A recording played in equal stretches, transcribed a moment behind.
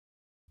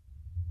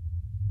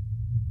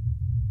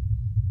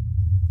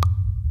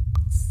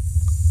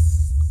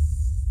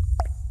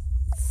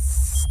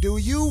Do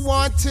you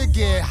want to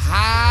get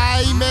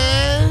high,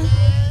 man?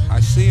 I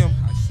see him.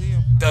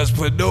 Does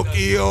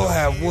Pinocchio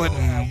have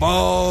wooden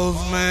balls,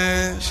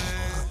 man?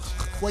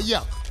 Well,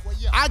 yo,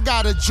 I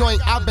got a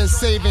joint I've been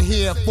saving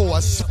here for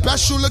a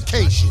special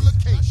occasion.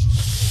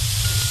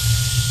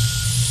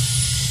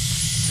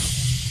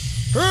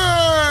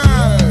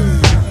 Hey!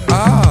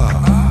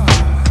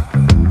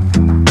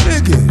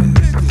 Nigga.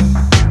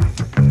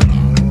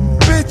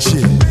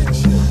 Bitches.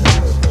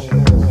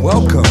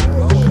 Welcome.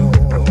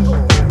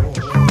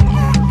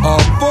 A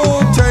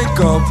full tank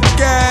of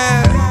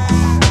gas,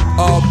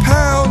 a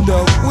pound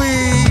of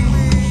weed,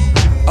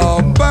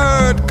 a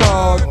bird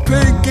called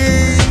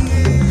Pinky.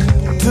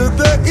 To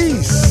the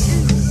east,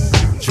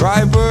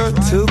 driver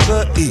to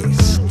the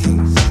east.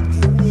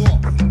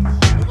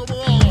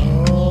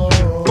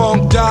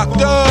 Funk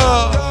Doctor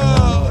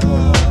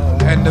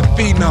and the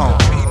Phenom.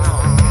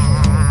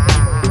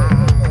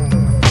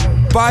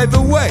 By the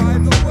way,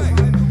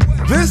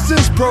 this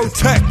is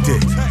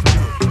protected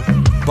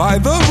by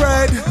the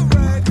red,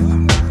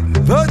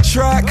 the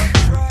track,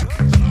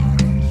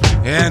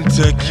 and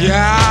to go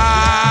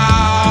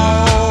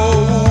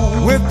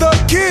with the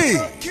key.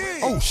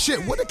 Oh shit,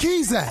 where the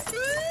keys at? Put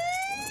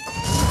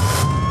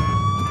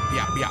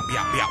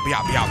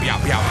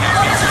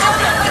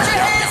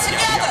your hands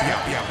together.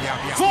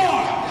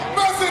 4